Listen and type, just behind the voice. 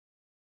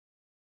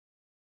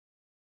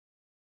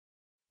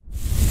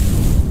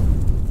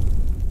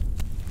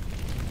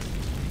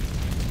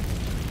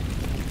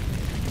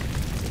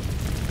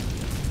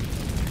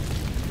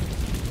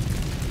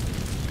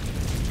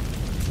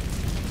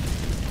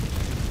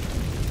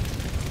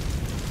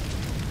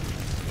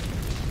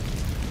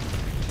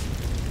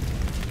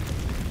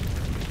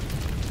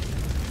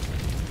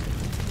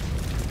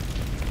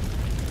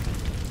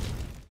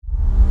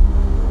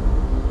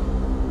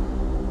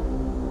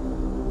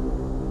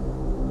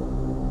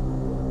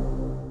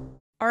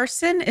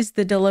Arson is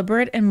the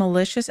deliberate and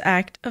malicious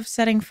act of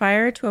setting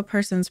fire to a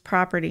person's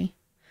property.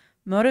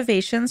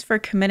 Motivations for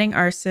committing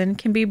arson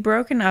can be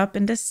broken up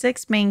into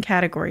 6 main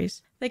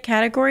categories. The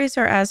categories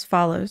are as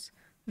follows: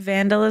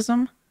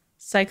 vandalism,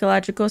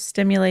 psychological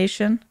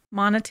stimulation,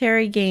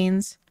 monetary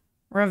gains,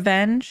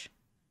 revenge,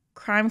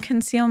 crime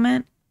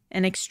concealment,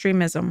 and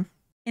extremism.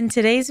 In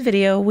today's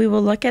video, we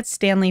will look at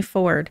Stanley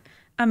Ford,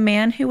 a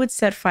man who would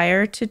set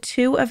fire to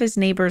 2 of his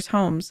neighbors'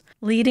 homes,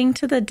 leading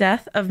to the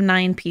death of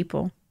 9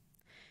 people.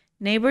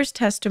 Neighbors'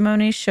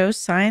 testimony shows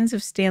signs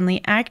of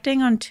Stanley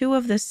acting on 2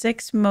 of the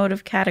 6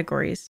 motive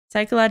categories: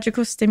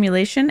 psychological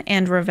stimulation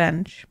and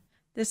revenge.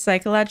 The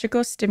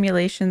psychological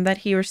stimulation that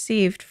he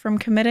received from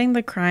committing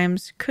the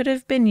crimes could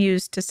have been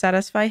used to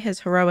satisfy his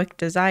heroic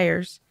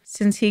desires,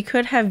 since he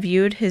could have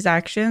viewed his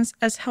actions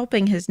as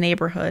helping his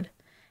neighborhood,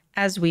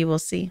 as we will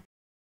see.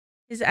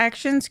 His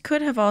actions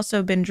could have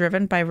also been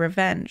driven by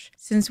revenge,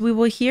 since we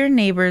will hear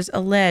neighbors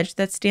allege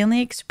that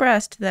Stanley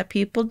expressed that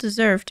people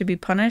deserve to be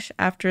punished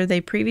after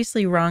they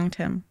previously wronged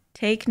him.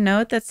 Take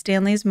note that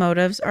Stanley's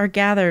motives are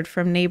gathered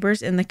from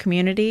neighbors in the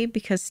community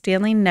because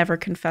Stanley never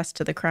confessed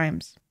to the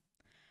crimes.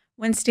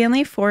 When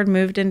Stanley Ford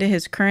moved into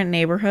his current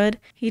neighborhood,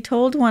 he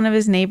told one of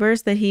his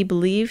neighbors that he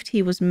believed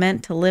he was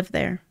meant to live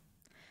there.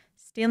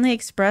 Stanley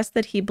expressed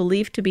that he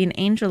believed to be an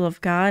angel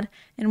of God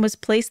and was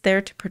placed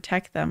there to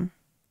protect them.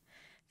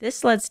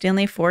 This led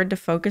Stanley Ford to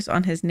focus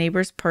on his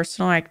neighbors'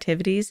 personal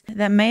activities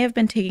that may have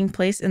been taking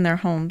place in their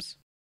homes.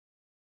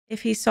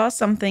 If he saw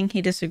something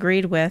he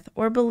disagreed with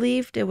or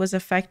believed it was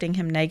affecting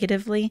him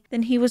negatively,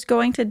 then he was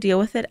going to deal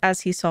with it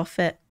as he saw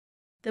fit.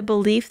 The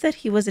belief that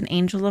he was an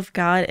angel of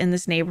God in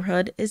this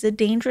neighborhood is a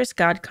dangerous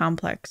God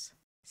complex.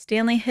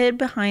 Stanley hid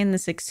behind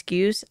this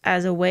excuse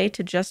as a way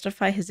to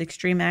justify his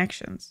extreme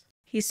actions.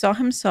 He saw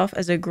himself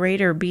as a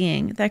greater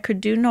being that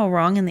could do no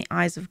wrong in the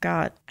eyes of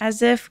God,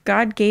 as if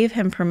God gave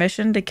him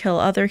permission to kill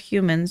other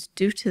humans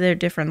due to their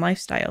different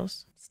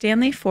lifestyles.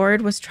 Stanley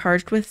Ford was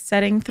charged with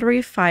setting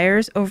 3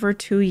 fires over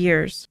 2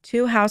 years,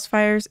 2 house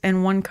fires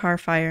and 1 car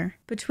fire.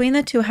 Between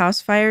the 2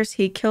 house fires,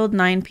 he killed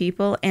 9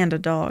 people and a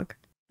dog.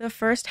 The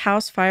first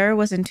house fire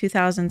was in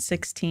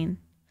 2016.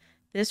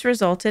 This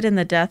resulted in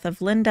the death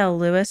of Lindell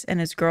Lewis and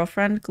his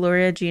girlfriend,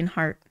 Gloria Jean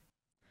Hart.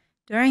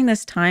 During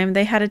this time,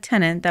 they had a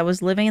tenant that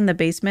was living in the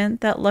basement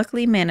that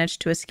luckily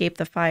managed to escape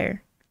the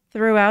fire.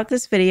 Throughout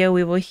this video,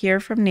 we will hear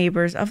from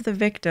neighbors of the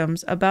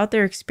victims about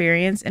their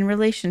experience in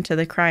relation to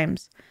the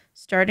crimes,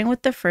 starting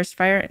with the first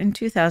fire in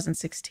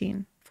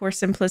 2016. For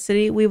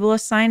simplicity, we will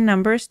assign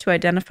numbers to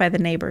identify the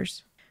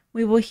neighbors.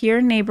 We will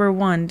hear neighbor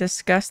 1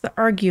 discuss the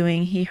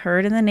arguing he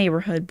heard in the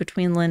neighborhood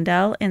between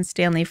Lindell and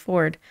Stanley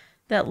Ford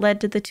that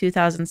led to the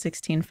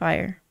 2016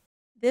 fire.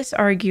 This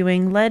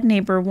arguing led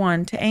neighbor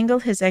 1 to angle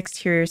his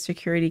exterior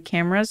security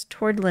cameras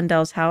toward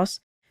Lindell's house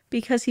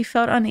because he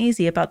felt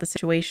uneasy about the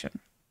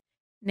situation.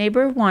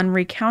 Neighbor 1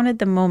 recounted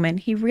the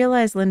moment he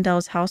realized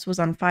Lindell's house was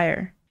on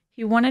fire.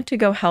 He wanted to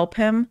go help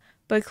him,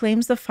 but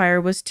claims the fire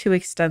was too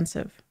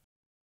extensive.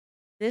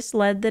 This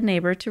led the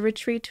neighbor to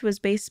retreat to his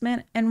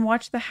basement and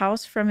watch the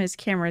house from his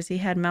cameras he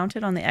had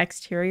mounted on the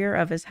exterior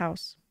of his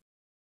house.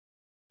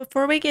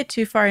 Before we get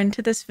too far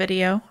into this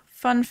video,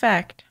 fun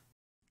fact.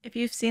 If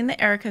you've seen the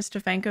Erica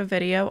Stefanko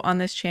video on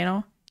this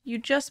channel, you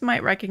just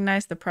might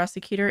recognize the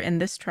prosecutor in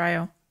this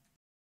trial.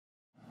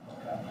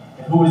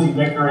 And who was he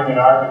bickering and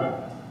arguing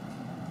with?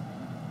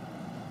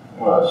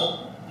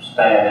 Well,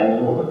 Stan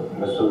and Lewis,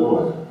 Mr.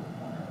 Lewis.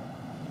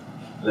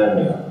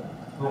 Lindell.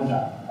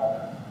 Okay.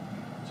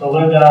 So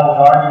Lindell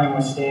was arguing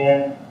with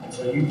Stan, and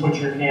so you put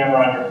your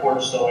camera on your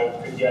porch so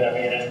it could get a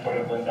vantage point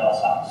of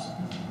Lindell's house.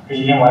 Because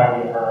you didn't want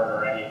to get hurt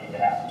or anything to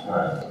happen.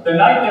 Right. The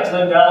night that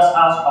Lindell's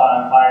house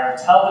caught on fire,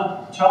 tell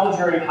the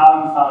jury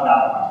how you found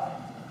out about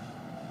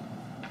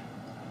it.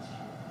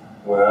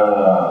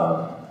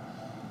 Well,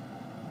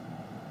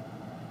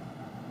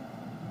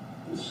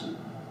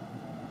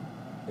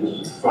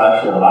 it's a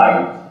flash of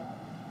light,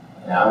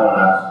 and I went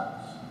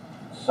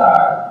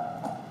outside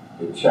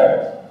to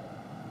check.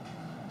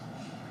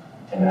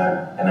 And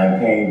I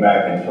came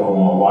back and told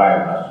my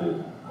wife, I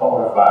said,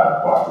 call the fire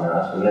department. I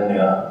said,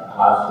 Lindell's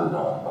house is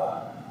on fire.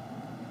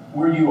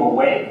 Were you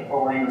awake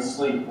or were you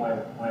asleep when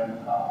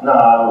No,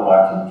 I was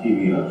watching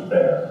TV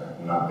upstairs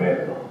in my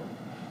bedroom.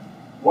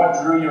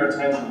 What drew your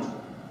attention to it?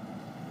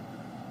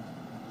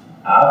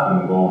 I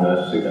often go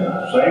there sick and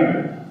I saved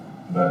it,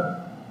 but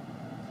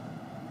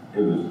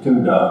it was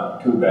too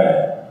dark, too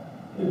bad.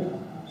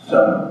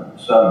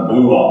 Something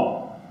blew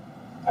up,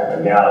 like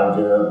a gallon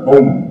jug,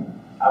 boom.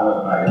 I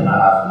went back in the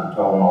house and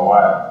told my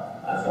wife,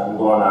 I said, I'm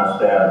going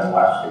downstairs and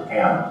watch the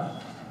cameras.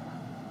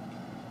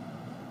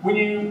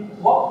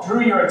 What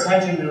drew your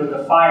attention to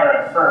the fire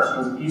at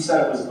first? You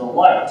said it was the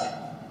light,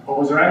 but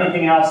was there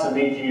anything else that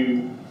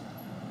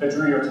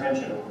drew your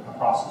attention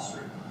across the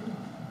street?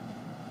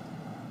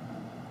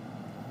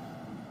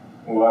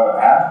 Well,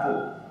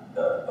 after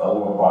a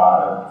little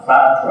while, the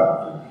fire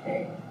truck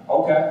came.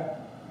 Okay.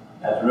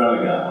 That's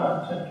really got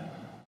my attention.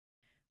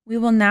 We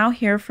will now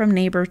hear from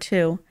neighbor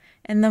 2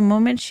 and the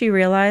moment she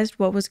realized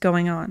what was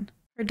going on.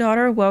 Her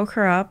daughter woke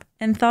her up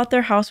and thought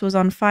their house was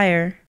on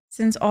fire,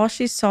 since all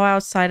she saw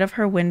outside of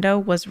her window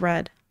was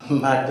red.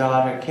 My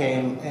daughter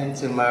came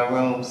into my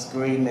room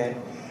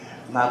screaming,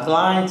 "My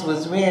blinds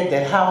was red,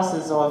 the house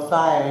is on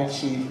fire." And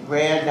she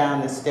ran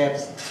down the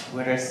steps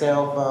with her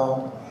cell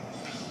phone,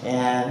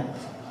 and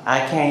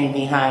I came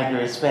behind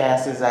her as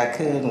fast as I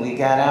could, and we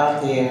got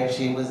out there.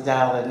 She was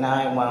dialing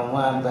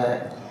 911,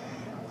 but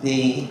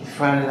the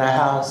front of the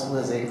house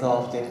was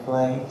engulfed in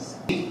flames.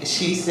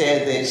 She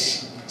said that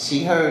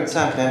she heard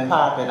something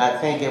pop, and I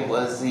think it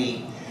was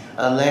the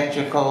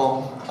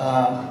electrical,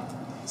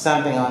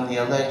 something on the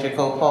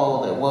electrical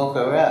pole that woke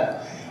her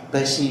up.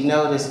 But she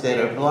noticed that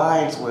her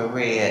blinds were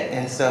red,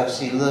 and so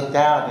she looked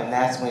out, and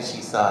that's when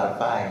she saw the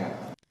fire.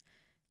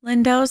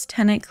 Lindell's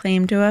tenant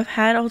claimed to have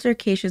had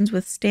altercations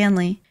with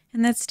Stanley,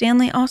 and that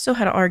Stanley also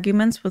had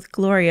arguments with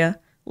Gloria,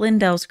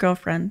 Lindell's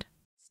girlfriend.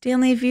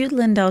 Stanley viewed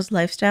Lindell's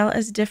lifestyle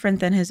as different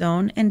than his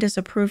own and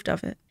disapproved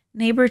of it.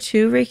 Neighbor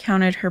 2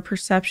 recounted her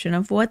perception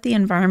of what the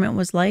environment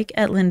was like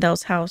at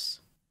Lindell's house.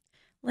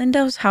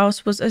 Lindell's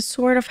house was a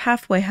sort of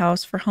halfway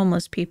house for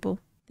homeless people.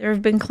 There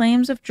have been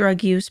claims of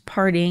drug use,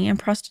 partying, and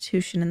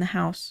prostitution in the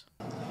house.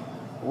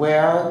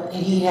 Well,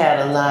 he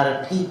had a lot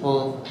of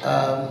people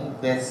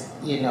that's,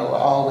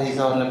 always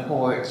on the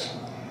porch.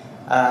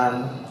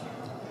 Some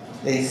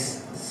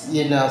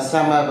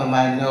of them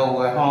I know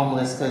were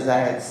homeless because I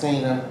had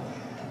seen them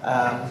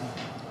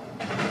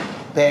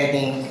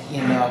begging,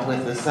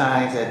 with the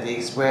signs at the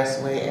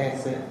expressway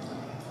exit.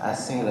 I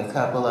seen a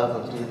couple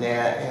of them do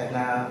that, and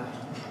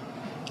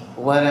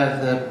one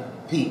of the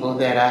people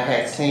that I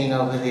had seen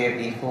over there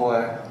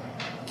before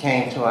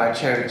came to our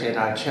church, and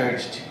our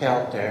church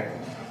helped her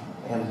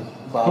and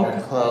bought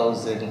her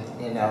clothes and,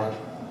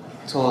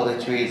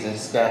 toiletries and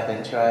stuff,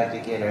 and tried to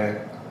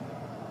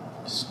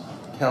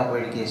help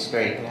her to get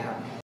straightened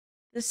out.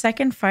 The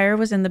second fire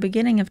was in the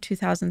beginning of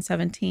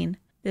 2017.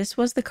 This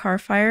was the car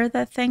fire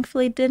that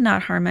thankfully did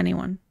not harm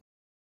anyone.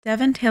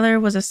 Devin Taylor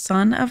was a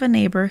son of a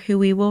neighbor who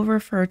we will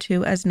refer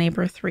to as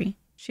Neighbor 3.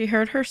 She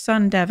heard her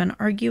son Devin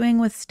arguing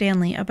with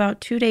Stanley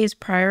about 2 days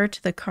prior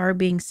to the car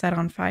being set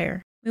on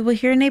fire. We will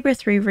hear Neighbor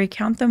 3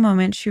 recount the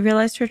moment she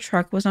realized her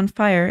truck was on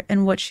fire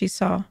and what she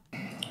saw.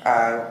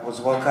 I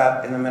woke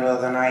up in the middle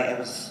of the night. It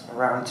was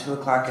around 2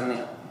 o'clock in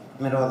the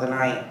middle of the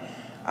night.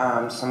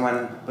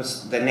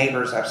 The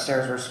neighbors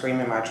upstairs were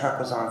screaming my truck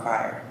was on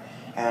fire.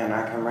 And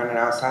I come running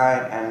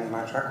outside and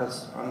my truck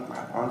was on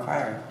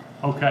fire.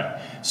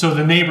 Okay, so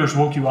the neighbors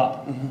woke you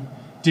up. Mm-hmm.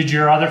 Did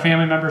your other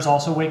family members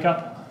also wake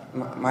up?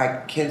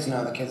 My kids,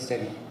 no, the kids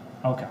didn't.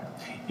 Okay.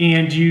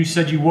 And you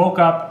said you woke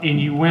up and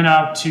you went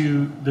out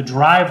to the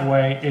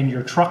driveway and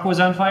your truck was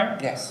on fire?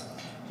 Yes.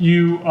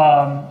 You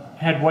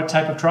had what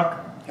type of truck?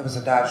 It was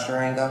a Dodge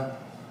Durango.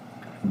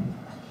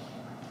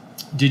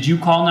 Did you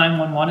call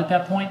 911 at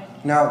that point?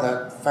 No,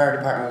 the fire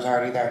department was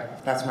already there.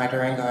 That's my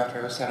Durango after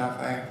it was set on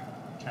fire.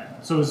 Okay.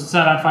 So it was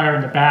set on fire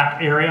in the back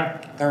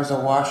area? There was a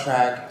wash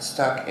rag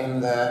stuck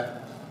in the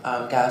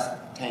gas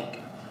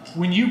tank.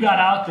 When you got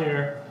out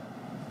there,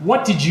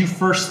 what did you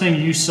first thing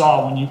you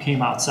saw when you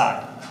came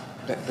outside?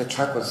 The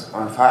truck was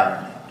on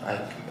fire.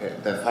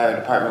 The fire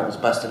department was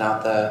busting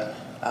out the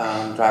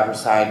driver's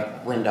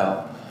side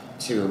window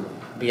to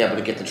be able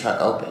to get the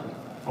truck open.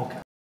 Okay.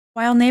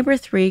 While Neighbor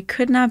 3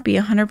 could not be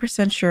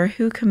 100% sure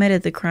who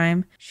committed the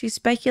crime, she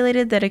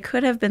speculated that it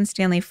could have been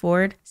Stanley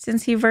Ford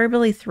since he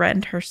verbally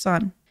threatened her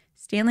son.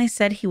 Stanley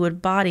said he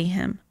would body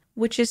him,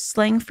 which is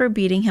slang for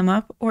beating him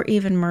up or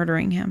even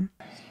murdering him.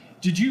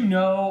 Did you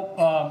know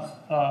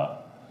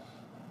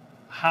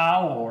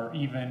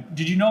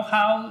did you know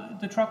how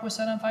the truck was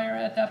set on fire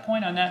at that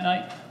point on that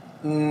night?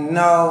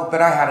 No,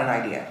 but I had an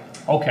idea.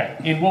 Okay,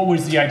 and what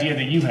was the idea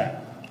that you had?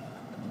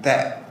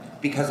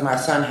 That because my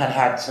son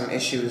had some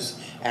issues,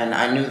 and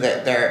I knew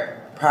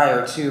that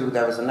prior to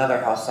there was another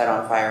house set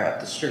on fire up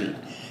the street,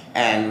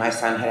 and my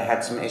son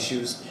had some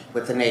issues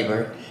with the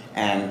neighbor,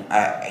 and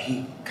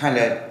he kind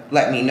of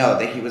let me know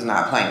that he was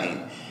not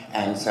playing,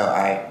 and so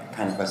I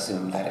kind of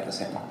assumed that it was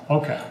him.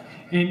 Okay,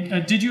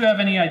 and did you have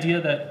any idea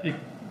that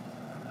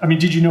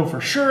did you know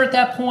for sure at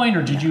that point,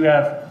 or did you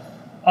have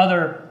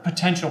other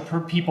potential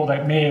people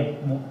that may have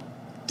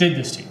did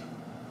this to you?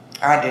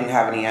 I didn't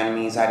have any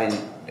enemies.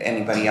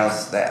 Anybody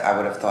else that I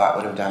would have thought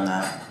would have done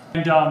that.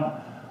 And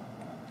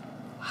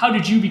how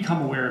did you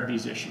become aware of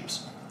these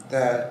issues?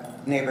 The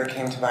neighbor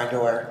came to my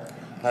door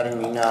letting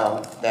me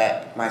know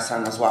that my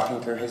son was walking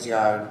through his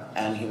yard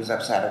and he was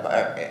upset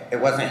about it. It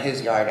wasn't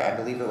his yard, I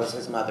believe it was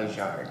his mother's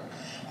yard.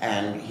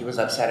 And he was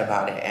upset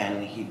about it,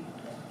 and he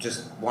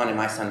just wanted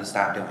my son to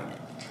stop doing it.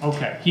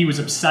 Okay, he was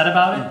upset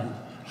about it?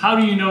 Mm-hmm. How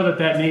do you know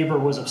that neighbor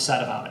was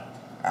upset about it?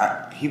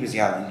 He was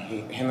yelling.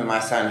 Him and my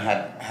son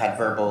had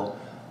verbal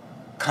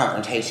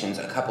confrontations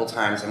a couple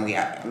times, and me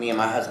and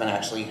my husband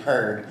actually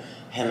heard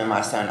him and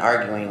my son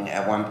arguing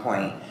at one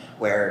point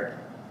where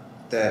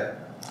the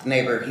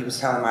neighbor, he was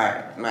telling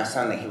my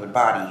son that he would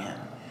body him.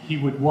 He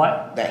would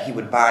what? That he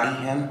would body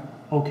him.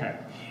 Okay.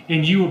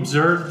 And you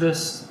observed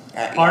this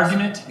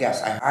argument?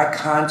 Yes. I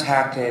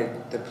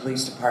contacted the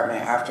police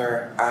department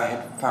after I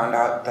had found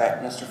out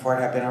that Mr. Ford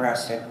had been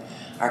arrested.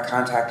 I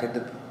contacted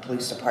the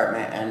police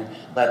department and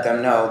let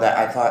them know that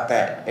I thought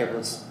that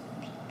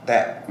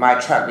that my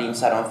truck being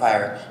set on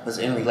fire was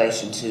in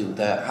relation to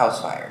the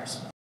house fires.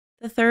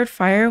 The third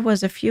fire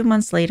was a few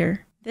months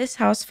later. This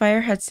house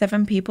fire had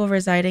 7 people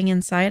residing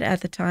inside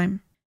at the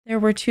time. There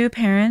were 2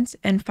 parents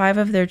and 5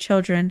 of their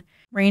children,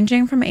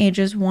 ranging from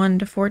ages 1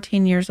 to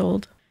 14 years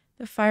old.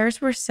 The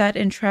fires were set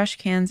in trash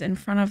cans in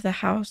front of the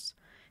house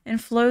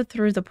and flowed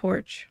through the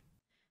porch.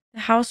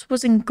 The house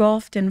was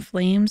engulfed in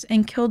flames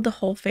and killed the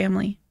whole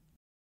family.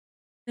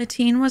 The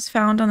teen was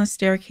found on the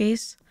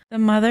staircase. The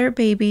mother,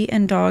 baby,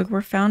 and dog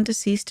were found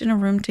deceased in a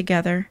room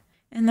together,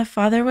 and the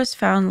father was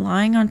found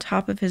lying on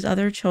top of his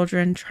other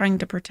children trying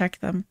to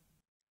protect them.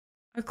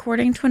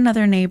 According to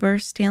another neighbor,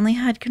 Stanley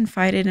had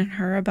confided in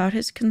her about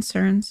his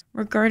concerns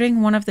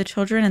regarding one of the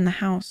children in the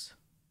house.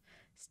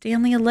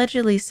 Stanley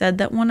allegedly said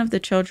that one of the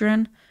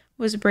children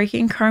was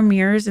breaking car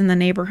mirrors in the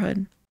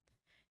neighborhood.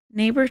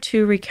 Neighbor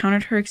 2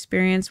 recounted her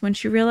experience when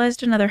she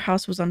realized another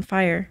house was on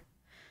fire.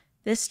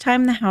 This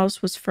time the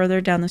house was further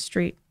down the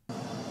street.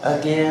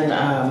 Again,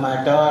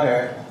 my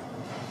daughter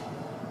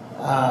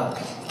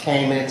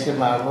came into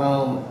my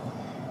room,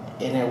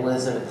 and it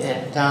was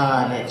at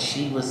dawn, and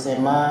she was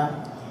saying,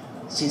 "Mom,"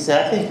 she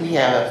said, "I think we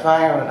have a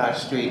fire on our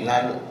street." And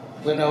I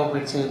went over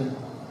to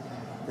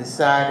the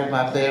side of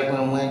my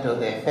bedroom window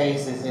that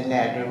faces in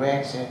that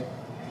direction,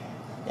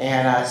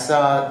 and I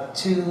saw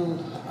 2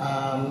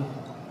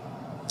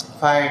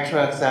 fire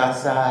trucks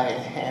outside,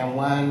 and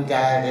one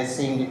guy that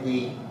seemed to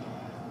be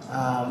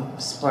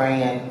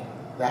spraying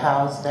the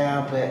house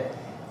down, but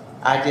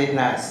I did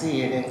not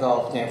see it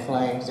engulfed in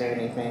flames or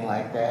anything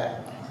like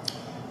that.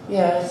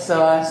 Yeah,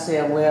 so I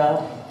said,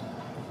 well,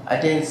 I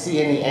didn't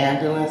see any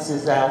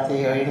ambulances out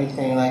there or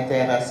anything like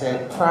that. I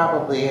said,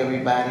 probably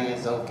everybody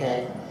is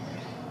okay.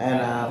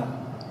 And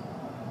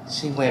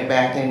she went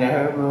back into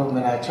her room,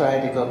 and I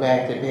tried to go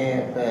back to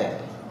bed,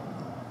 but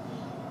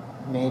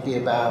maybe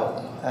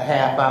about a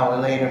half hour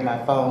later,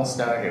 my phone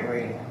started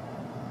ringing.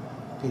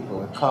 People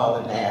were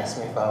calling to ask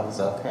me if I was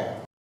okay.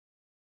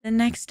 The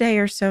next day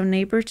or so,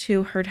 neighbor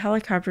 2 heard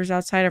helicopters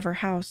outside of her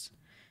house.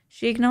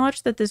 She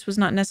acknowledged that this was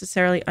not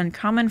necessarily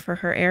uncommon for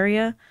her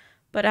area,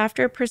 but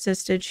after it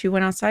persisted, she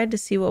went outside to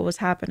see what was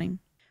happening.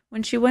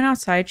 When she went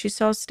outside, she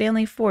saw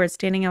Stanley Ford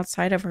standing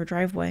outside of her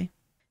driveway.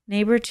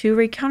 Neighbor 2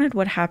 recounted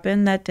what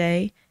happened that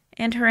day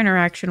and her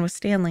interaction with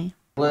Stanley.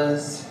 It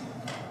was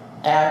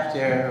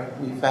after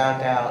we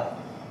found out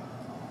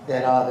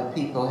that all the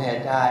people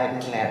had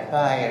died in that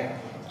fire,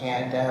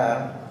 and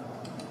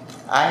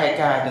I had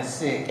gotten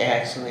sick,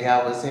 actually.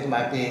 I was in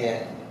my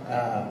bed.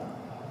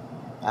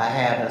 I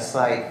had a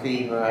slight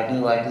fever. I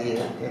knew I did,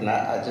 and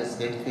I just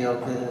didn't feel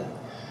good.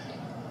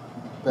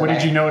 But What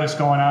did you notice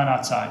going on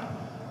outside?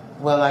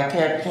 Well, I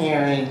kept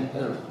hearing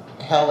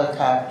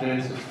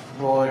helicopters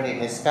roaring in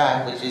the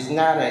sky, which is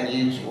not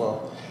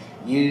unusual.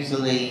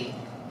 Usually,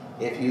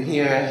 if you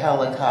hear a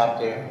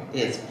helicopter,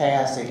 it's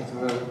passing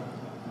through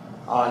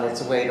on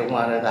its way to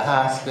one of the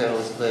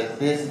hospitals. But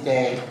this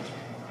day,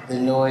 the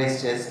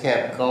noise just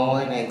kept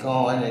going and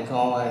going and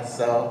going.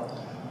 So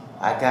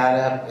I got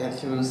up and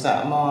threw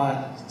something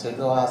on to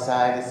go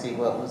outside and see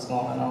what was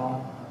going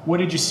on. What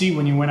did you see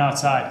when you went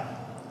outside?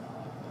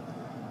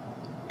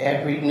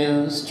 Every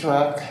news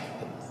truck,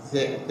 all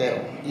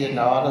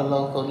the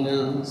local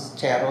news,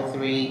 Channel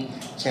 3,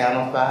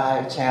 Channel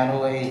 5,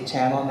 Channel 8,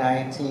 Channel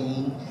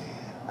 19,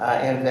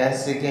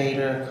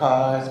 investigator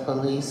cars,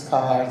 police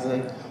cars,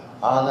 and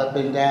all up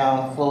and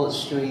down Fulton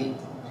Street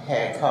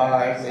had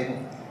cars,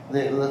 and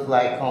it looked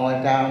like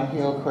going down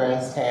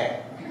Hillcrest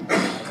had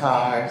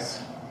cars,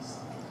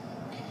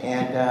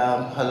 and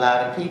a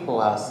lot of people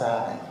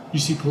outside. You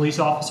see police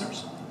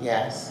officers?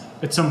 Yes.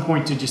 At some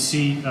point, did you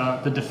see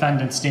the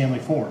defendant, Stanley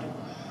Ford?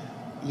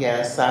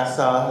 Yes, I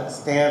saw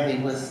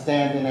Stanley was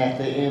standing at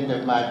the end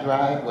of my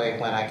driveway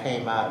when I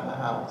came out of my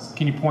house.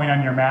 Can you point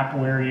on your map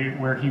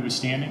where he was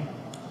standing?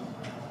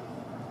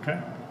 Okay.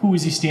 Who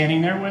was he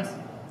standing there with?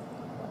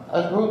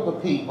 A group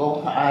of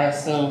people. I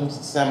assumed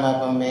some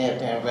of them may have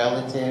been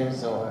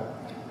relatives,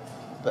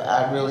 but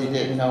I really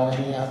didn't know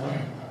any of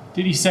them.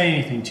 Did he say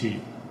anything to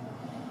you?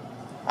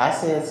 I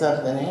said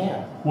something to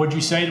him. What'd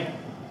you say to him?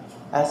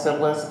 I said,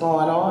 "What's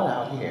going on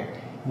out here?"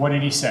 What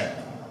did he say?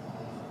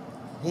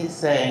 He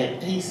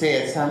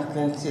said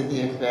something to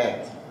the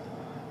effect,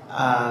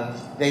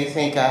 they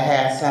think I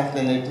had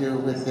something to do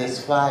with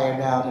this fire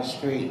down the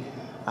street.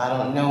 I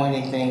don't know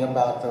anything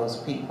about those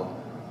people.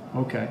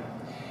 Okay.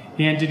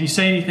 And did he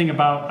say anything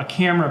about a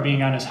camera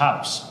being on his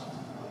house?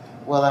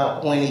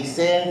 Well, when he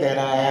said that,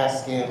 I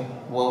asked him,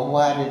 well,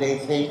 why do they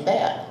think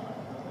that?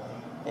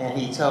 And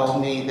he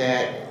told me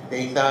that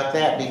they thought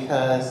that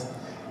because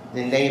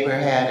the neighbor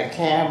had a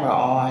camera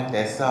on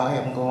that saw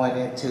him going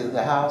into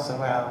the house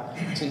around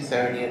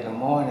 2:30 in the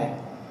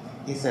morning.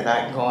 He said,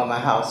 I can go in my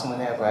house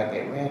whenever I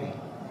get ready.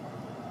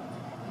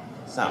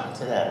 Something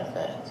to that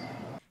effect.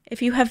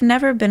 If you have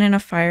never been in a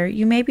fire,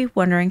 you may be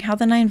wondering how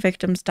the 9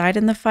 victims died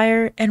in the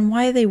fire and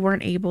why they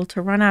weren't able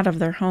to run out of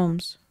their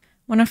homes.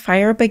 When a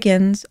fire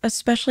begins,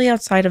 especially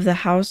outside of the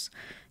house,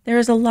 There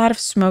is a lot of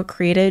smoke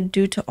created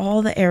due to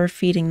all the air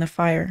feeding the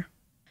fire.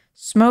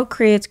 Smoke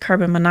creates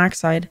carbon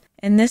monoxide,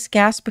 and this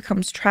gas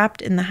becomes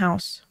trapped in the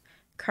house.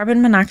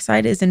 Carbon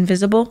monoxide is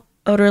invisible,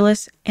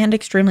 odorless, and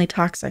extremely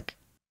toxic.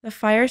 The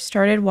fire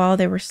started while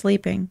they were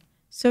sleeping,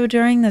 so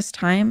during this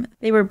time,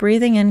 they were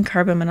breathing in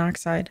carbon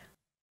monoxide.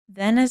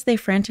 Then, as they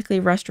frantically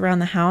rushed around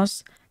the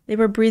house, they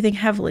were breathing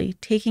heavily,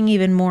 taking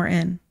even more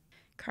in.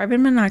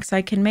 Carbon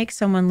monoxide can make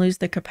someone lose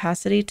the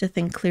capacity to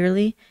think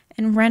clearly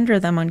and render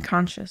them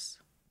unconscious.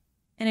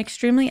 An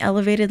extremely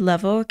elevated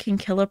level can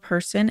kill a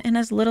person in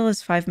as little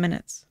as 5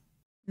 minutes.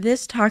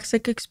 This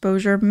toxic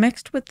exposure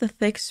mixed with the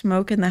thick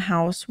smoke in the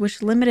house,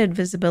 which limited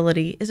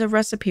visibility, is a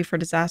recipe for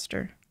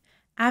disaster.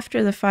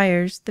 After the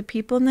fires, the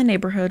people in the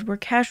neighborhood were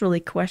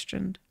casually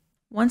questioned.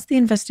 Once the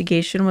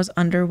investigation was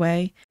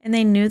underway and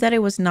they knew that it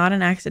was not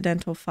an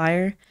accidental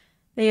fire,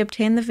 they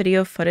obtained the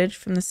video footage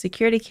from the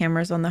security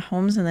cameras on the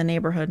homes in the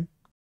neighborhood.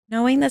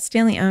 Knowing that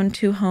Stanley owned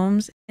 2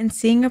 homes and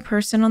seeing a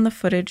person on the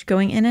footage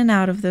going in and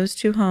out of those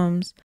 2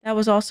 homes that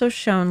was also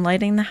shown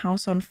lighting the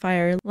house on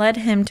fire led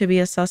him to be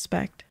a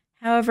suspect.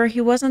 However, he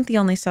wasn't the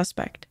only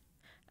suspect.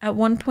 At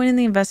one point in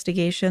the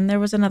investigation, there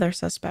was another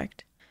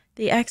suspect,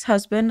 the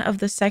ex-husband of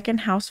the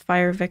second house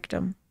fire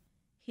victim.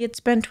 He had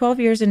spent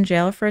 12 years in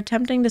jail for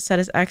attempting to set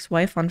his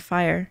ex-wife on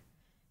fire,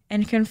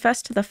 and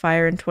confessed to the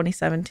fire in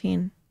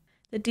 2017.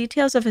 The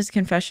details of his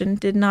confession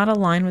did not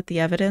align with the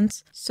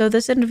evidence, so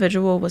this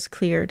individual was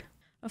cleared.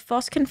 A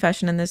false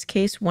confession in this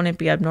case wouldn't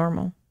be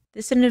abnormal.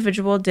 This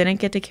individual didn't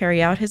get to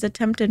carry out his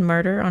attempted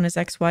murder on his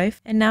ex-wife,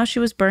 and now she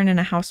was burned in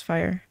a house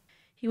fire.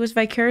 He was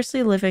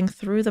vicariously living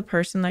through the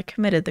person that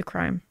committed the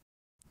crime.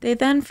 They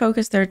then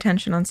focused their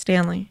attention on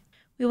Stanley.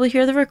 We will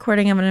hear the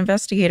recording of an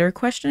investigator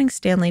questioning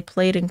Stanley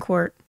played in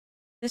court.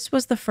 This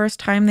was the first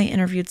time they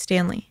interviewed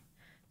Stanley.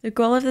 The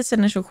goal of this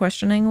initial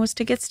questioning was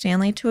to get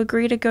Stanley to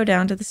agree to go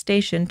down to the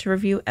station to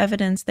review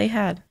evidence they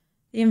had.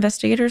 The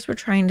investigators were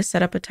trying to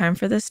set up a time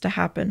for this to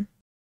happen.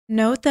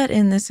 Note that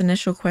in this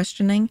initial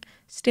questioning,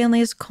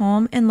 Stanley is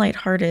calm and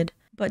lighthearted,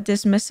 but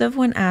dismissive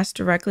when asked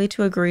directly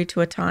to agree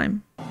to a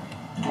time.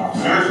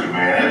 Seriously,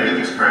 man,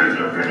 it is crazy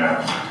up here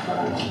now.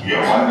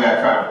 Yeah, one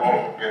guy tried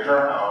to get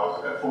her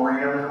house at 4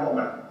 a.m. in the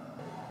morning.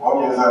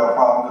 Well, is that a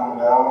problem coming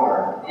down,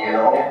 or? Yeah,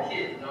 know? we have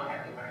kids, don't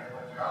have to buy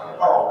electronics.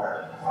 Oh, okay,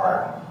 all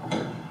right.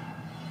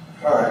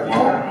 All right,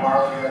 well,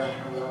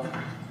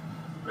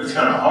 it's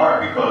kind of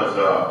hard because,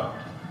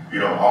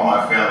 all my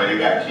family, they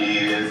got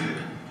kids.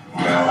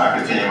 And, I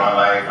continue my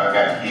life. I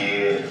got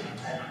kids.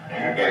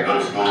 And I got to go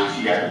to school.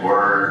 She got to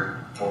work.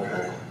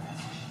 Okay.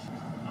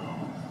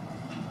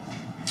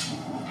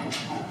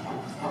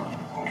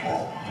 Okay.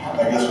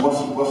 I guess what's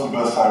the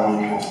best time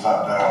when you can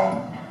stop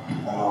down?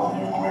 I know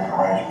you can make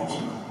arrangements.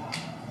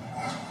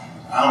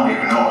 I don't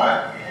even know.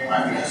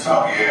 I think it's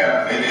up.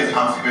 Yeah, it's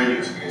hospital.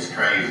 It's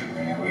crazy,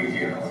 man. We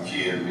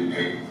kids,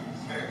 they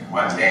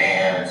one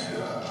dance.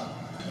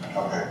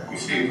 Okay. We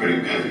stay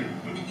pretty busy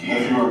with the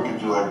kids. If you were,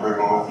 could you bring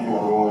them with you? We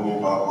only need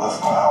about less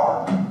than an hour.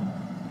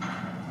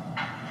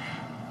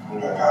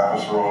 We got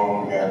conference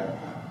room. We got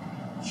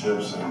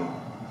chips and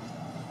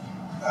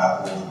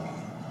apples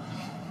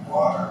and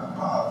water,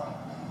 pop.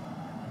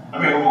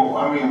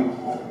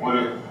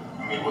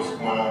 What's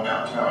going on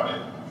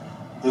downtown?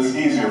 It's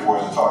easier for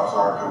us to talk to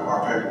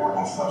our paperwork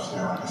and stuff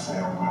there. Like I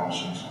said, we want to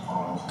shoot some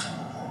photos.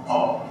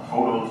 Oh,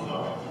 photos,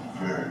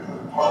 very good.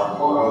 Part of the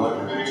Photos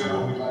and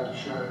video we'd like to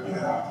show you.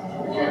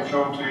 Yeah. We can't show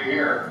them to you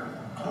here.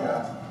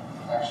 Yeah.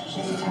 Actually,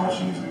 This is much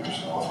easier,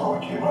 so that's why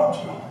we came out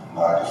to.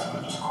 Now I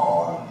just call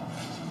in.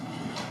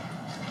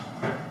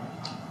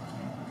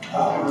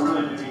 we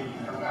really do need you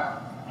to come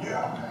out.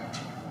 Yeah.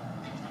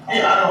 Okay.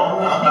 Yeah,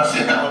 I'm not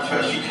saying I don't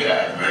trust you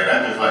guys, man.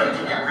 I just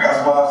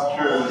that's why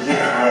security is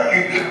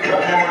right.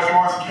 Much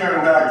more secure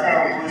than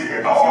downtown police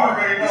station. Oh,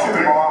 already know. You see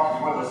the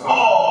bomb with us.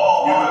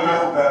 You would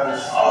know that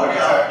is. Oh,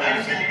 yeah. I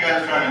see you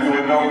guys trying to do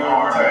it.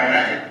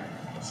 Man.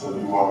 So do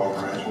you want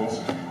to make arrangements?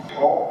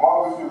 Well, why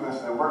don't we do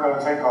this then? We're going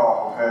to take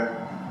off, okay?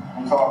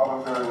 You talk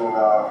with her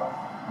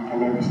and we can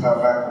maybe step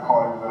back and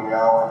call you within the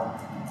hour.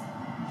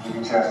 Give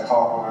you a chance to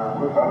talk with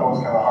her. I know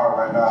it's kind of hard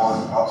right now.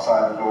 We're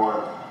outside the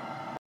door.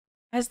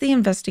 As the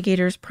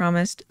investigators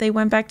promised, they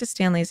went back to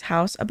Stanley's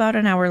house about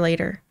an hour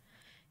later.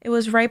 It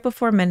was right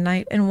before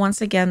midnight, and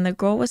once again, the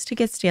goal was to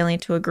get Stanley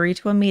to agree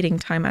to a meeting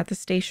time at the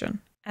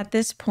station. At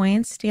this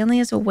point, Stanley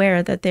is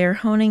aware that they are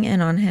honing in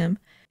on him,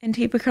 and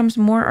he becomes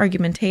more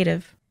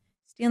argumentative.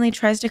 Stanley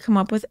tries to come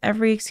up with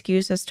every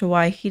excuse as to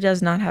why he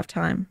does not have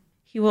time.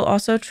 He will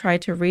also try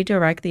to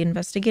redirect the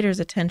investigators'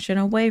 attention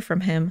away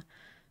from him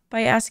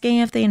by asking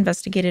if they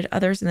investigated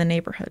others in the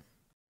neighborhood.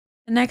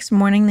 The next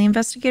morning, the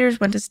investigators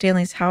went to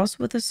Stanley's house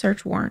with a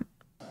search warrant.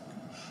 So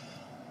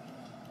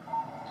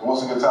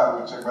what's a good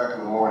time to check back in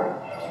the morning?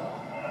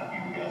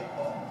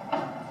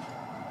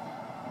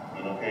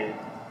 Okay.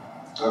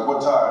 So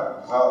what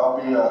time? So I'll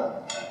be, I don't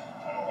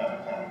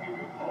have the time to give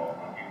you a call.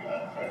 I'll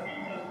try to give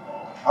you guys a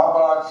call. How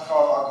about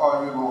I'll call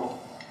you in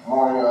the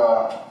morning.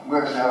 We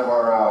actually have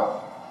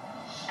our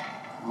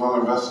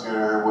another investigator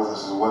here with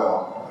us as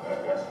well.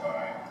 That's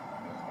fine.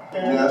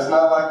 Yeah, it's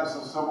not like it's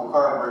a simple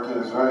car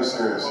break-in. It's very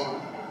serious.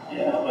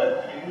 Yeah,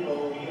 but you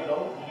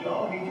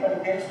don't need to have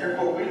a gangster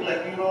for a week,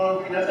 like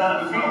that's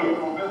not the feel.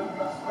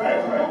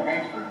 Right.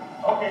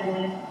 Okay,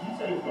 well you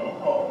say you're gonna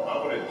call.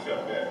 I would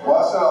accept that. Well,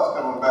 I said I was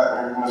coming back.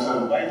 Maybe you missed it.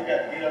 Why you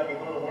got to get up and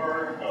go to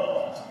work?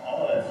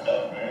 All that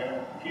stuff,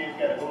 man. Kids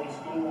got to go to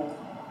school.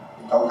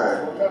 Okay.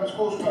 What time does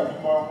school start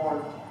tomorrow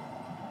morning?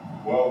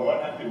 Well, one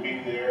has to be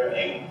there at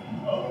 8.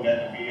 Other got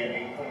to be at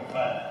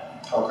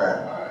 8:25. Okay.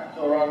 Alright, so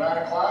around 9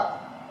 o'clock?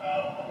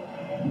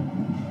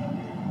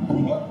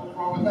 What's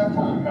wrong with that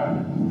time?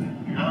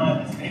 I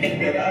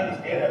understand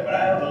that, but I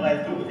have a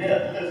life too.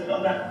 Yeah, listen,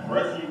 I'm not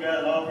rushing you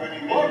guys off or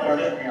anything.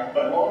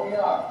 But Blow me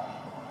up.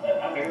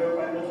 I mean,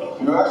 everybody knows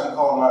something. You actually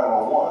called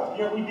 911.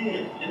 Yeah, we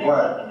did. And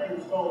Right. they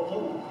was called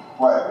too.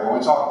 Right, and we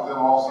talked with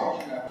them also.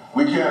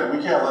 We can't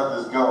let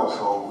this go,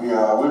 so we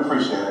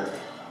appreciate it.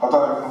 I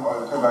thought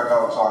I'd come back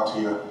out and talk to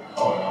you.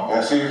 Oh, no.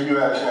 And see if you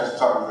had a chance to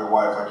talk with your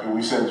wife, like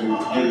we said you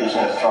did a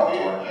chance to talk to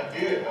her.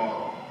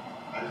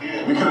 I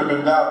did. We could have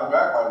been down and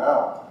back by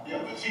now. Yeah,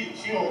 but she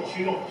don't tell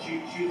you what she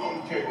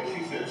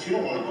said. She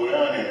don't want to go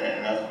down there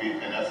and that's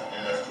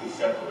too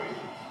separated.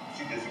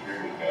 She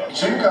disagreed with that.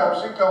 She can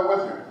come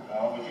with you.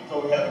 But you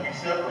told me have to be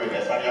separated.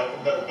 That's how y'all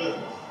conduct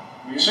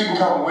business. She can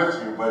come with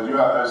you, but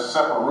there's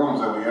separate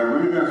rooms that we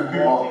give to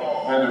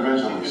people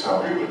individually. She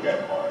So. disagree with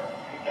that part.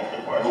 That's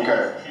the part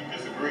Okay. she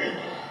disagreed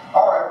with.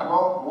 All right,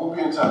 well, we'll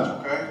be in touch,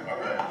 okay?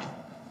 Okay.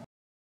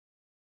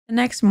 The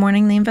next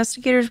morning, the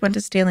investigators went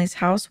to Stanley's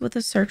house with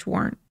a search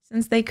warrant.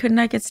 Since they could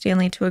not get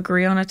Stanley to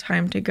agree on a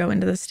time to go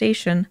into the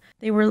station,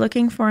 they were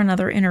looking for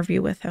another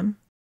interview with him.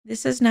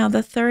 This is now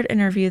the third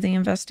interview the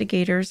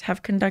investigators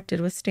have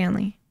conducted with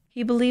Stanley.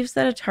 He believes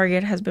that a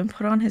target has been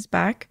put on his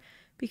back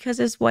because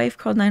his wife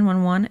called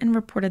 911 and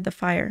reported the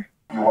fire.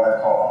 Your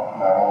wife called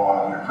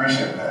 911. We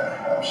appreciate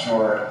that. I'm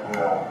sure,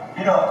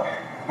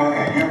 Go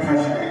ahead, you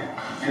appreciate,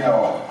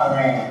 I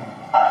mean,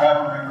 I have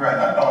a regret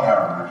and I don't have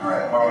a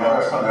regret.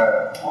 So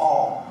that.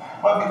 Well,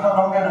 because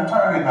I'm getting a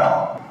target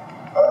now.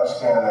 I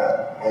understand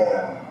that,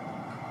 and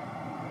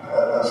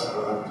that's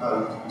the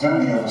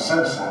duty of a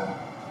citizen,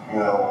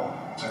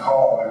 to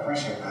call. I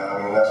appreciate that.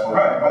 I mean, that's what.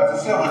 Right, but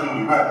it's a civil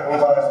duty, right?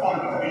 That's what it's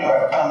supposed to do. You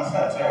have common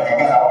sense. I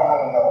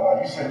want to know.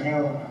 You said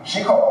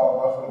she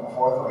called roughly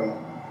before 3.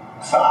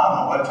 So I don't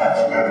know what time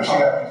she got. She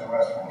got to use the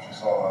restroom. She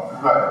saw her.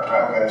 Right.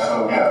 Okay,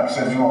 so yeah. you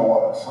said you were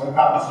what? Sleeping? I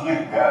was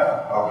asleep,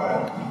 yeah. Okay.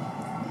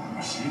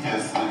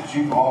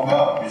 She woke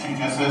up and she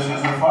just said she's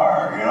a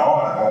fire, and I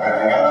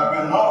got up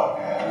and looked.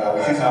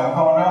 And she said, I'm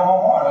calling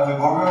 911. I said,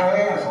 go right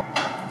ahead.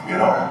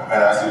 And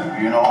I said,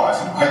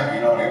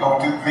 they're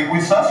going to think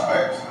we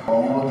suspects.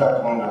 When you looked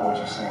out the window, what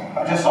you seen?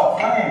 I just saw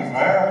flames,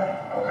 man.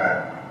 Okay.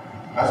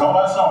 That's all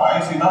I saw. I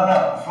ain't seen nothing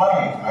else.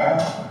 Flames, man.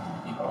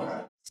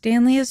 Okay.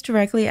 Stanley is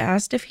directly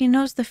asked if he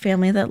knows the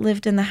family that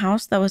lived in the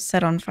house that was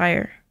set on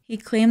fire. He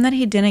claimed that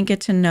he didn't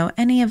get to know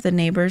any of the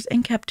neighbors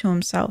and kept to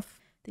himself.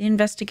 The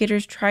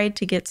investigators tried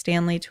to get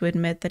Stanley to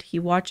admit that he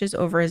watches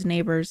over his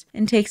neighbors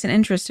and takes an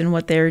interest in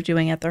what they are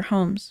doing at their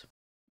homes.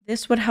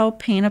 This would help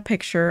paint a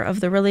picture of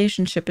the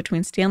relationship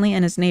between Stanley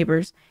and his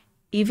neighbors,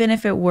 even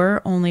if it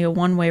were only a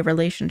one-way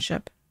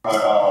relationship.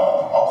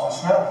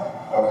 Officer Smith?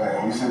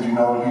 Okay, you said you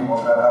know the people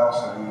at that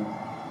house, and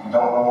you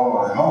don't know them,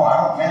 or No, I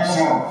don't, man. you've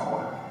seen them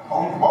before?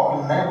 Oh, you walk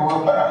in the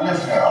neighborhood, but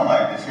listen here, I'm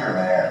like this here,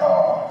 man.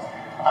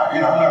 I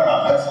learned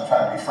my lesson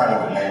trying to be friendly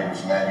with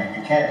neighbors, man.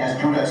 You can't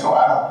just do that, so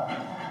I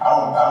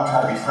don't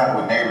try to be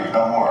friendly with neighbors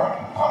no more.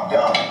 I'm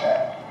done with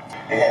that.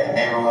 They had the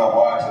neighborhood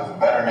watch, it was a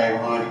better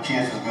neighborhood, the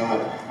kids was good,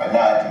 but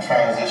now it can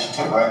transition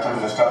to renters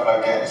and stuff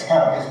like that. It's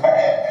bad,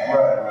 man.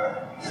 Right.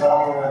 So,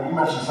 you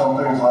mentioned some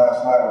things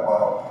last night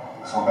about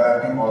some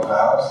bad people at the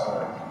house,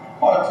 or?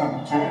 Well,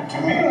 to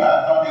me,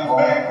 I thought it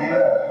was bad.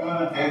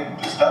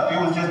 The stuff they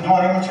was just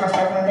doing immature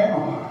stuff in the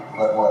neighborhood.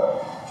 Like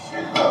what?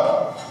 Shit,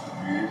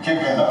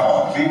 kicking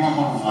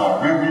people's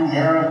rearview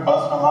mirrors,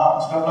 busting them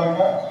out and stuff like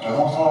that. And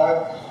who's doing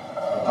that?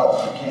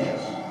 Adults and kids.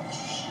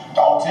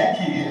 Adults and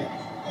kids.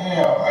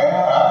 Yeah,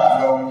 man.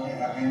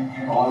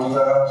 People live in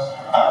that house?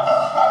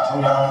 I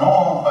told you I don't know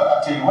them, but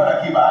I tell you what,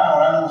 I keep an eye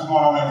on. I know what's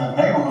going on in the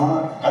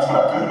neighborhood. That's what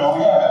I do know,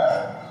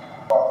 yeah.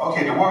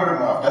 Okay, the word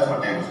of mouth, that's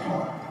what they was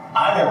doing.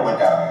 I never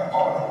went down there and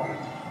bought no weed.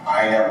 I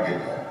ain't never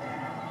did that.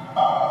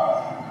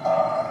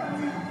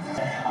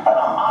 But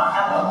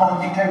I'm on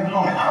dictate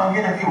balloon. I don't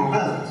get in people's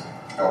business.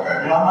 Okay.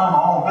 I'm on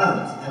my own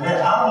business. And then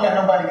I don't let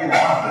nobody get in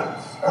my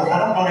business. Because what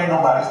I'm doing ain't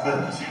nobody's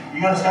business.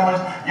 You understand what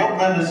your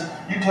business,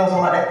 you tell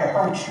somebody that can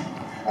hurt you.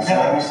 So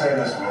let me say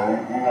this,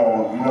 man.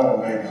 You know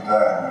the babies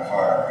died in that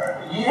fire, right?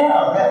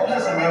 Yeah, man.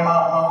 Listen, man, my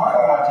heart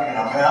go out to you,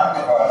 man. I'm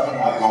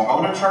going to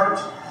go to church.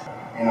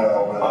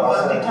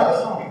 But they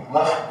tell me.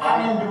 I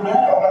didn't do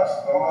that. I'm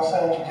not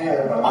saying you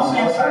did, but I'm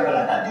saying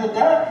I did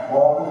that.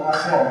 Well, I'm not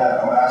saying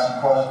that. I'm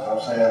asking questions.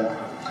 I'm saying,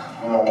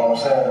 what I'm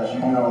saying is you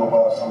knew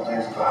about some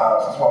things at the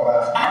house. That's what I'm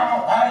asking.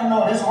 I didn't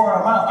know this word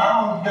of mouth.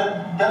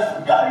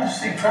 I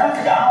used to see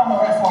traffic. I don't know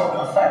that for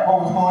a fact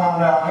what was going on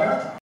down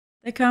there.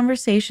 The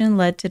conversation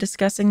led to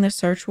discussing the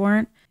search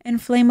warrant and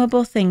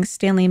flammable things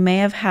Stanley may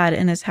have had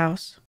in his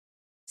house.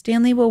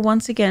 Stanley will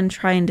once again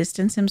try and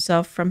distance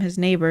himself from his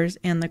neighbors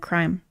and the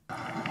crime.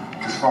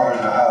 As far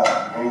as the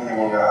house, anything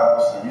in your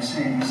house, you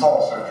saw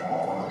a search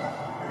warrant.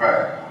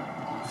 Right.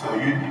 So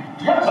you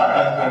got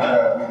anything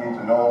that we need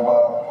to know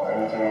about, or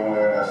anything in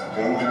there that's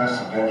dangerous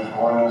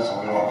ordinance, or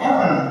we don't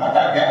know? I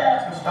got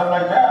gas and stuff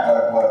like that.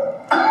 Like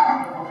what?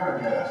 What kind of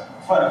gas?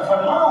 For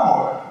the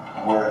lawnmower.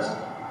 Where is it?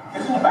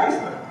 It's in the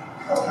basement.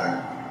 Okay.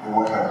 In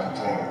what kind of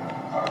container?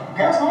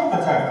 Gasoline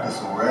container.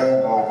 It's a red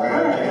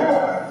gas.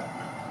 Yeah.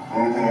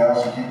 Anything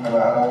else you keep in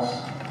the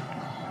house?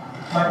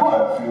 Like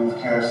what? Fuels,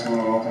 kerosene,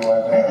 anything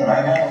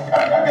like that?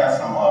 I got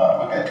some,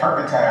 with that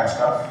turpentine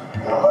stuff.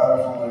 You got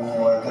lighter fluid,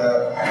 anything like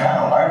that? I got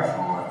no lighter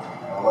fluid.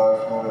 No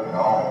lighter fluid?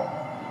 No.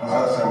 What's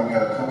that saying? We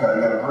got a cookout.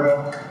 You got a grill?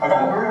 I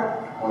got a grill.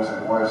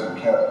 Where is it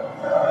kept?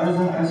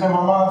 It's in my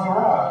mom's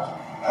garage.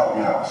 Help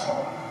me out with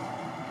something.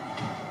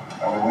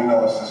 I mean, we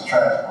know it's just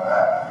trash,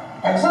 but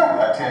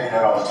exactly. I tell you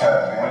that all the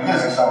time, man.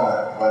 You think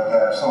something like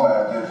that, if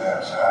somebody did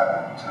that, should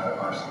happen to that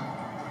person.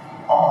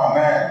 Oh,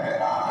 man. If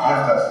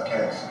that's the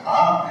case.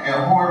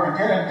 Whoever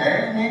did it,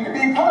 they need to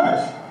be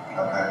punished.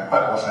 Okay,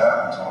 but what's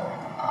happened to them?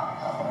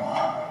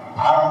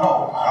 I don't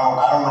know. I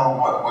don't know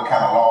what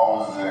kind of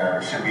laws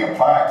there should be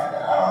applied to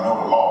that. I don't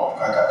know the law.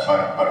 I got you.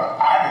 But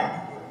I didn't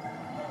do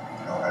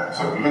it. Okay.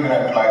 So if you're looking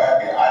at me like I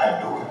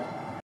didn't do it.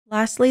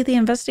 Lastly, the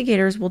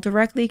investigators will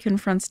directly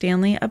confront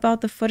Stanley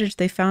about the footage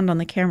they found on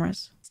the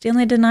cameras.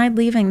 Stanley denied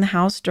leaving the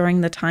house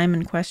during the time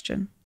in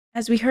question.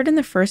 As we heard in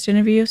the first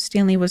interview,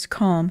 Stanley was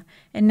calm,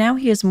 and now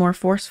he is more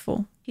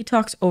forceful. He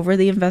talks over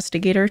the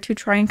investigator to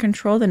try and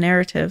control the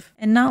narrative,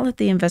 and not let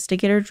the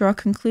investigator draw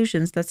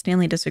conclusions that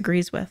Stanley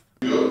disagrees with.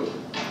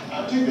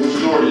 I think which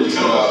door did you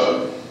come out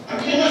of? I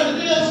came out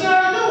the other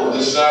side door.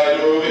 The side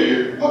door over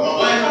here? What, my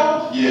wife's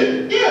house?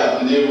 Yeah. Yeah.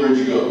 And then where'd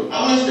you go?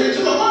 I went straight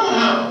to my mama's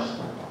house.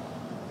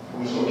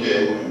 It's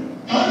okay. You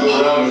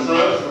go around the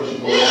front?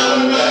 Yeah, I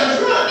went around the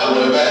front. I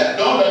went back.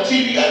 No, the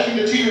TV, I took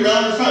the TV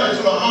around the front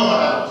into my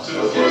mama's house. To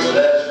the front, so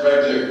that's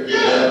right there.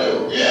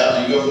 Yeah. Yeah. So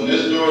you go from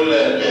this door to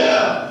that door.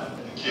 Yeah.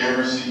 The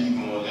camera see you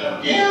going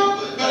down. Yeah,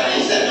 but I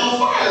ain't set no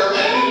fire,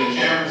 man. And the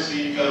camera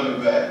see you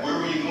coming back. Where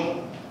were you going?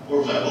 Where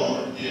was I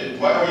going? Yeah.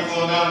 Why were you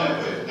going down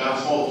that way?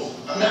 Down Falls?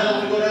 I'm not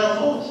going to go down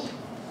Falls.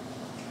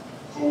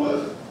 For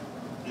what?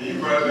 Yeah, you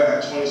brought it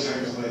back 20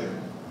 seconds later.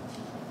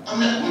 I'm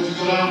not. Would you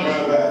go down and run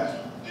it back?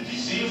 Did you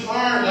see the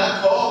fire and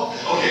not call?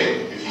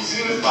 Okay, if you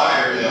see the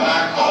fire and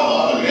not call,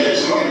 I want to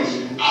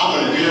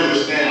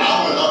understand.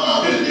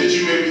 Did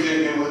you maybe think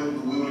that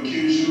we would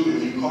accuse you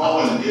if you called? I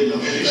wouldn't did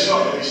no shit. If you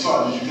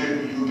saw, did you think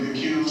that you would be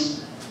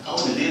accused? I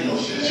wouldn't did no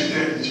shit. Did you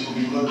think that you would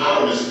be looked at? I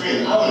would have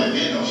screamed. I wouldn't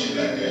did no shit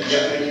like that.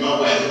 Yeah, my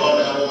wife called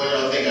 911.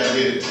 I think I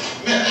did it.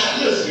 Man,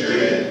 listen here,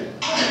 man.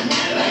 I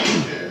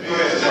ain't there. Go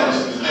ahead, tell us.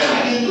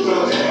 I didn't do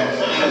it, man.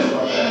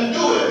 I didn't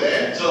do it,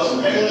 man. Tell us,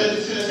 man. I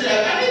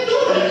didn't do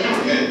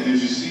it. Did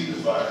you see the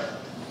fire?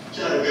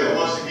 Johnny Bill,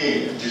 once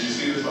again. Did you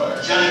see the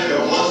fire? Johnny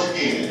Bill, once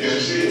again. Did you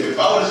see it? If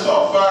I would have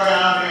saw fire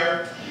down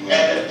there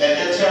at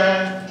that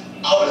time,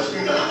 I would have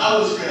screamed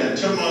and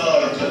took my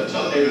love and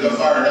tell the neighbors a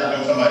fire down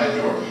on somebody's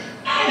door.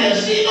 I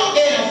didn't see no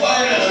damn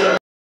fire down there.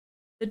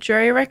 The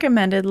jury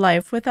recommended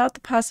life without the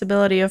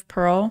possibility of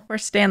parole for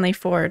Stanley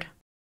Ford.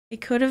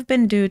 It could have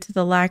been due to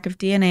the lack of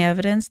DNA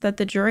evidence that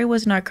the jury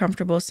was not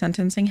comfortable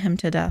sentencing him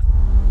to death.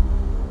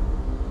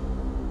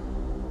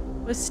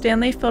 Was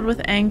Stanley filled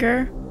with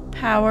anger,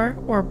 power,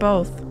 or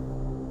both?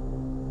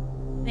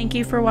 Thank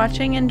you for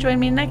watching, and join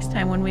me next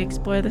time when we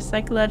explore the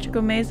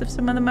psychological maze of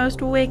some of the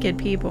most wicked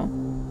people.